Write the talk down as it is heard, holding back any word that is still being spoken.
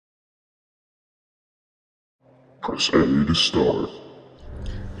Press A to start.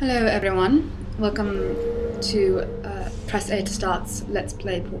 Hello everyone, welcome to Press A to Start's Let's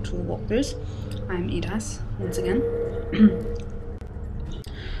Play Portal Walkthroughs. I'm Idas, once again.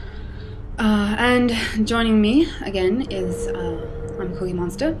 And joining me again is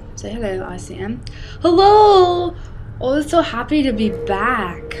ImmaCookieMonster. Say hello, ICM. Hello! Oh, so happy to be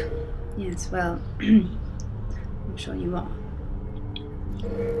back. Yes, well, I'm sure you are.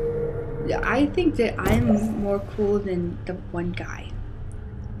 I think that I'm more cool than the one guy.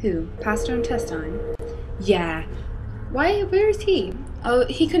 Who? Pastor Intestine? Yeah. Where is he? Oh,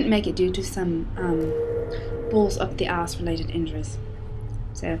 he couldn't make it due to some, balls up the ass related injuries.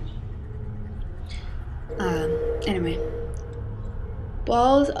 So, anyway.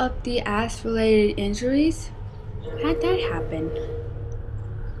 Balls up the ass related injuries? How'd that happen?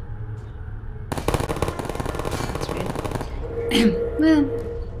 That's weird. Well,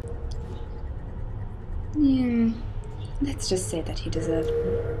 yeah, let's just say that he deserved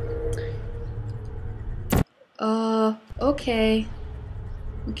one. Okay.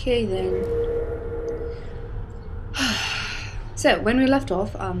 Okay then. So, when we left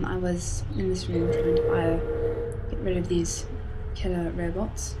off, I was in this room trying to get rid of these killer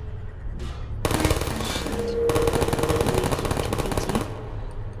robots.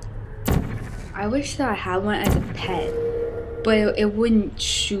 I wish that I had one as a pet, but it wouldn't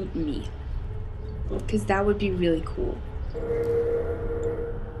shoot me. Because that would be really cool.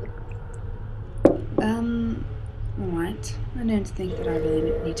 Alright. I don't think that I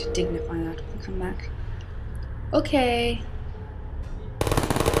really need to dignify that with a comeback. Okay.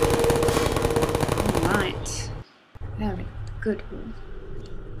 Alright. Very good one.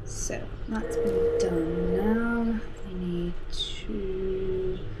 So, that's been done. Now we need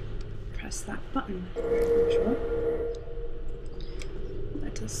to press that button. I'm sure.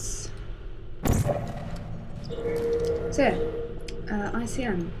 Let us. So,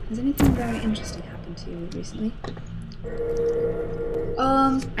 ICM, has anything very interesting happened to you recently?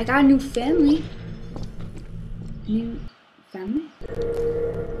 I got a new family. New family?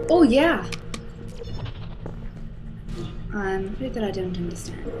 Oh yeah! I'm afraid that I don't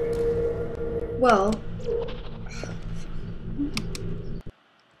understand. Well,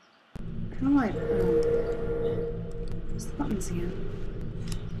 how do I, what's the buttons again?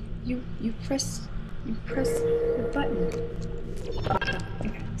 You press the button.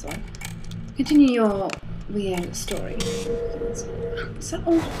 Okay, sorry. Continue your weird story. Is that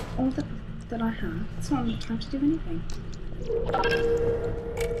all that I have? It's not enough time to do anything.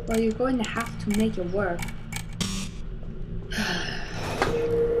 Well, you're going to have to make it work.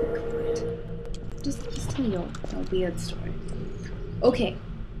 Just tell me your weird story. Okay,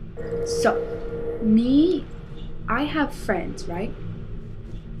 so I have friends, right?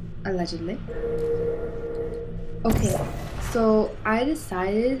 Allegedly. Okay, so I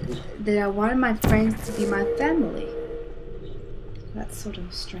decided that I wanted my friends to be my family. That's sort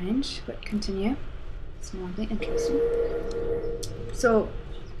of strange, but continue. It's mildly interesting. So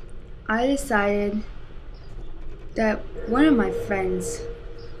I decided that one of my friends,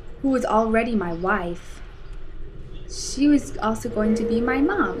 who was already my wife, she was also going to be my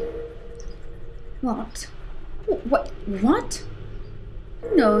mom. What? What?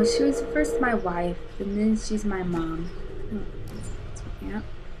 No, she was first my wife, and then she's my mom. Yeah.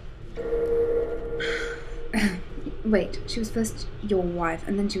 Wait, she was first your wife,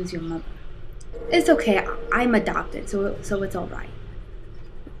 and then she was your mother. It's okay, I'm adopted, so it's alright.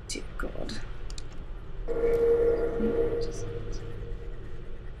 Dear God.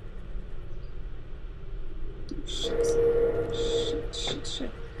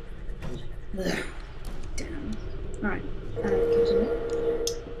 Shit. Ugh. Damn. Alright, continue.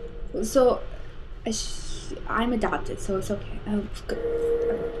 So, I'm adopted, so it's okay. Oh,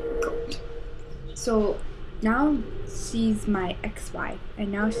 good. So, now she's my ex-wife,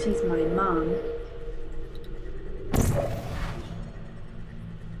 and now she's my mom.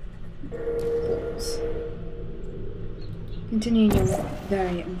 Continuing your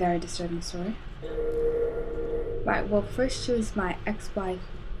very, very disturbing story. Right, well, first she was my ex-wife,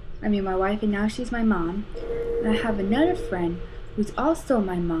 my wife, and now she's my mom. And I have another friend who's also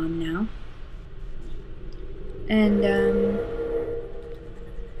my mom now. And,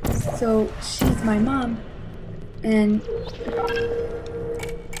 so she's my mom, and,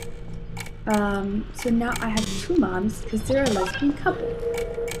 so now I have two moms, because they're a lesbian couple.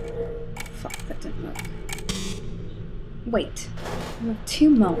 Fuck, that didn't work. Wait, I have two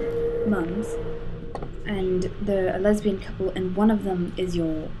moms, and they're a lesbian couple, and one of them is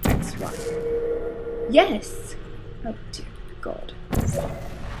your ex-wife. Yes! Oh dear God.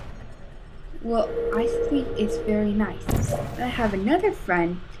 Well, I think it's very nice. I have another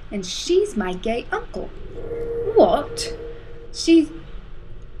friend, and she's my gay uncle. What? She's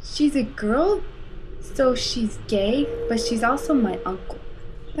a girl, so she's gay, but she's also my uncle.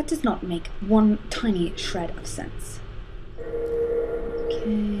 That does not make one tiny shred of sense.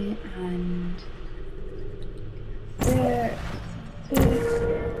 Okay, and there.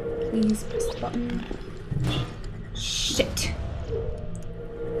 Please press the button. Shit.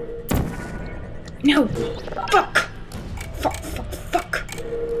 No! Fuck! Fuck, fuck, fuck!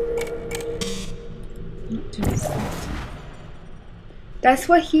 I'm not doing this. That's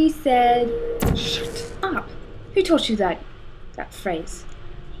what he said. Shut up! Who taught you that phrase?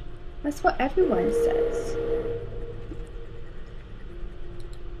 That's what everyone says.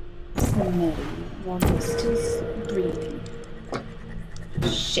 Smelly while you're still breathing.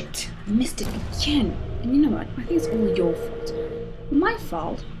 Shit, I missed it again. And you know what? I think it's all your fault. My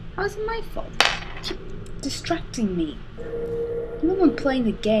fault? How is it my fault? You keep distracting me. You're the one playing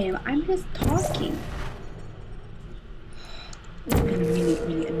the game. I'm just talking. It's been really,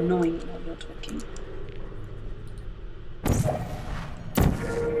 really annoying while you're talking.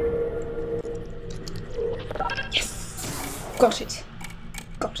 Yes! Got it.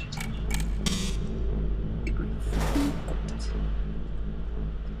 Got it.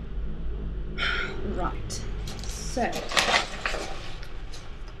 Right. So.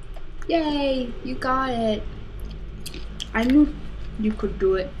 Yay! You got it. I knew you could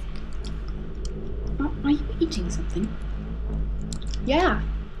do it. Are you eating something? Yeah.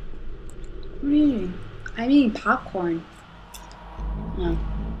 What are you eating? I'm eating popcorn. No.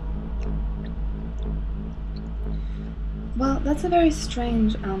 Well, that's a very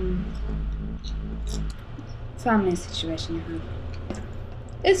strange, family situation you have.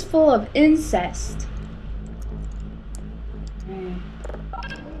 It's full of incest. Very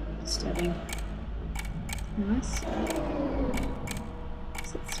disturbing. Nice.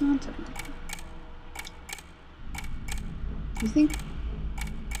 What's it smell to? You think?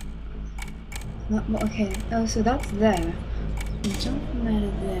 Well, okay. Oh, so that's there. You jump from there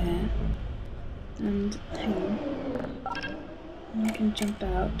to there, and hang on. And you can jump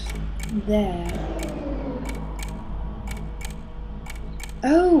out there.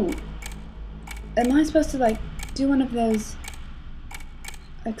 Oh! Am I supposed to, like, do one of those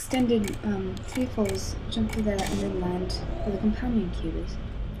extended free falls, jump through there, and then land where the companion cube is?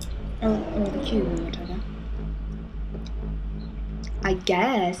 Or the cube, or whatever. I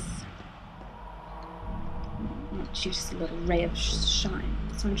guess. Not shoot just a little ray of sunshine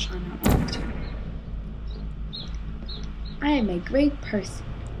out of it. I am a great person.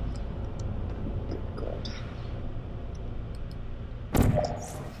 Good God.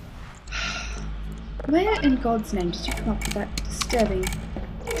 Where in God's name did you come up with that disturbing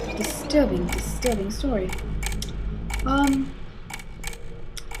story?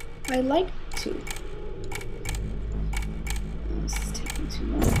 I'd like to. Oh, this is taking too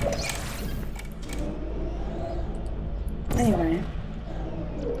long. Anyway.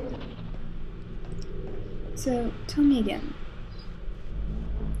 So, tell me again.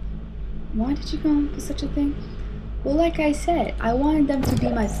 Why did you come up with such a thing? Well, like I said, I wanted them to be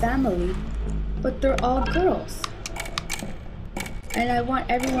my family, but they're all girls. And I want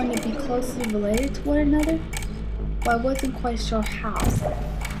everyone to be closely related to one another, but I wasn't quite sure how.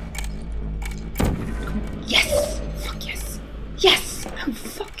 Yes! Fuck yes! Yes! Oh,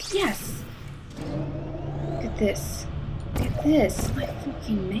 fuck yes! Look at this. Look at this. I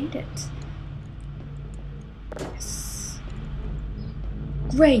fucking made it. Yes.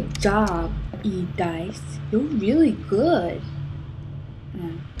 Great job, E-Dice. You're really good.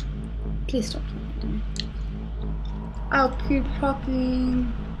 Please stop talking to me. I'll keep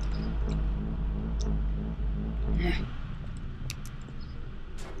talking.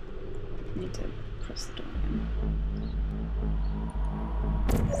 Need to press the door again.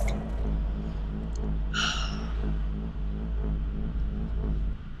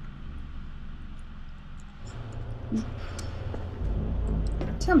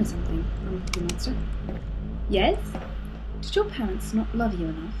 Tell me something, ImmaCookieMonster. Yes? Did your parents not love you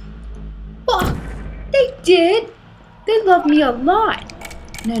enough? What? They did! They love me a lot!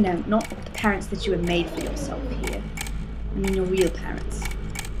 No, not the parents that you have made for yourself here. I mean your real parents.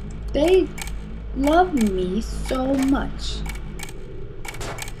 They love me so much.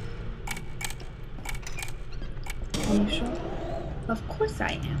 Are you sure? Of course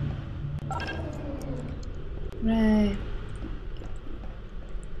I am. Right.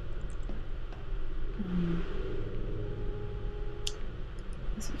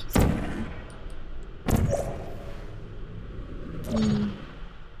 This will just go there.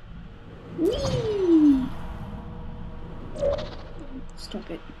 Whee! Stop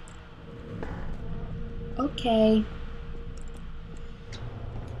it. Okay.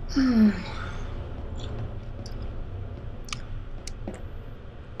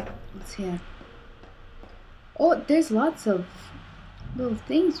 What's here? Oh, there's lots of little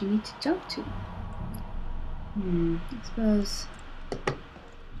things you need to jump to. I suppose.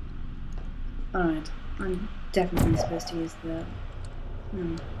 Alright, I'm definitely supposed to use the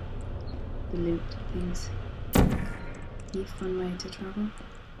loot things. Be a fun way to travel.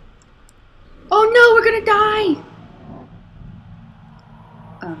 Oh no, we're gonna die!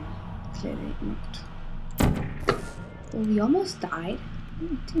 Clearly not. Well, we almost died. No,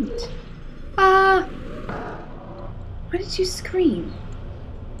 we didn't. Why did you scream?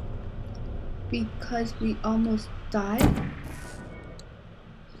 Because we almost died?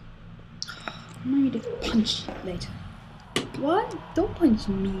 I'm ready to punch you later. What? Don't punch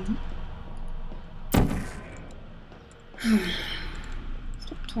me.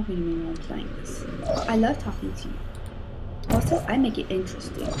 Stop talking to me while I'm playing this. I love talking to you. Also, I make it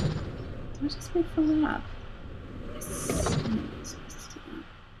interesting. Do I just make fun up? Yes. I'm not supposed to do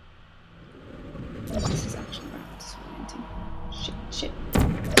that. Oh, this is actually rather disorienting. Shit.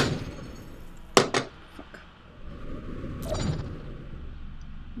 Fuck.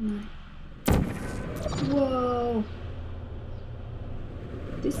 No. Whoa.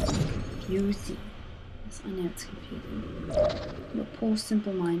 This is confusing. Yes, I know it's confusing. Your poor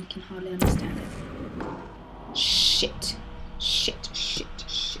simple mind can hardly understand it. Shit.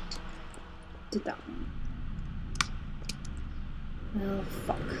 Did that one. Oh,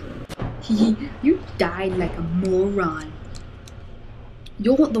 fuck. You died like a moron.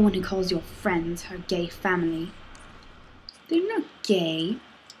 You're the one who calls your friends her gay family. They're not gay.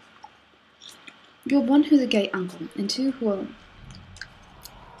 You're one who's a gay uncle, and two who are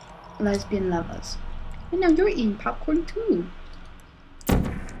lesbian lovers. And now you're eating popcorn too.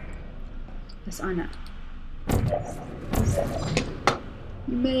 Yes, I know.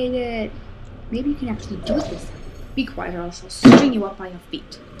 You made it. Maybe you can actually do this. Be quiet or else I'll string you up by your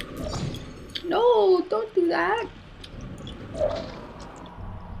feet. No, don't do that.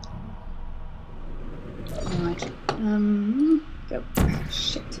 Alright. Go.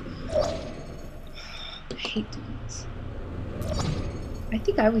 Shit. I hate doing this. I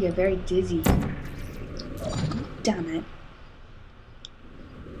think I would get very dizzy. Damn it.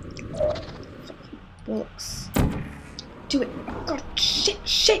 Fucking books. Do it. Oh god,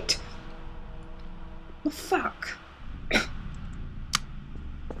 shit. Oh fuck.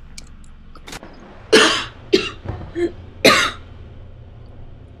 You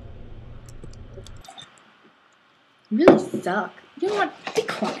really suck. You know what? Be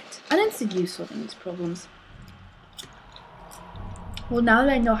quiet. I didn't see you solving these problems. Well, now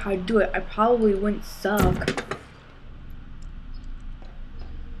that I know how to do it, I probably wouldn't suck.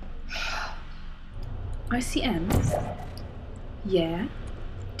 I see M's. Yeah.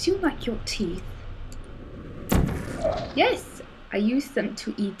 Do you like your teeth? Yes, I use them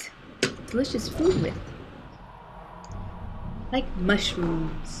to eat delicious food with. Like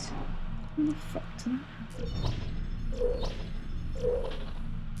mushrooms. What the fuck did that happen?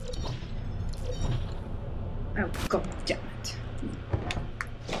 Oh, god damn it.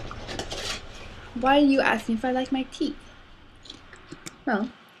 Why are you asking if I like my teeth? Well,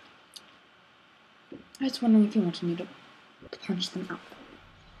 I was wondering if you wanted me to punch them out.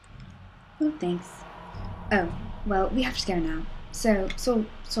 Oh, thanks. Oh, well, we have to go now. So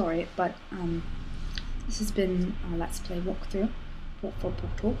sorry, but this has been our Let's Play walkthrough.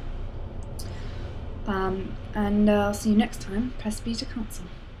 And I'll see you next time. Press B to cancel.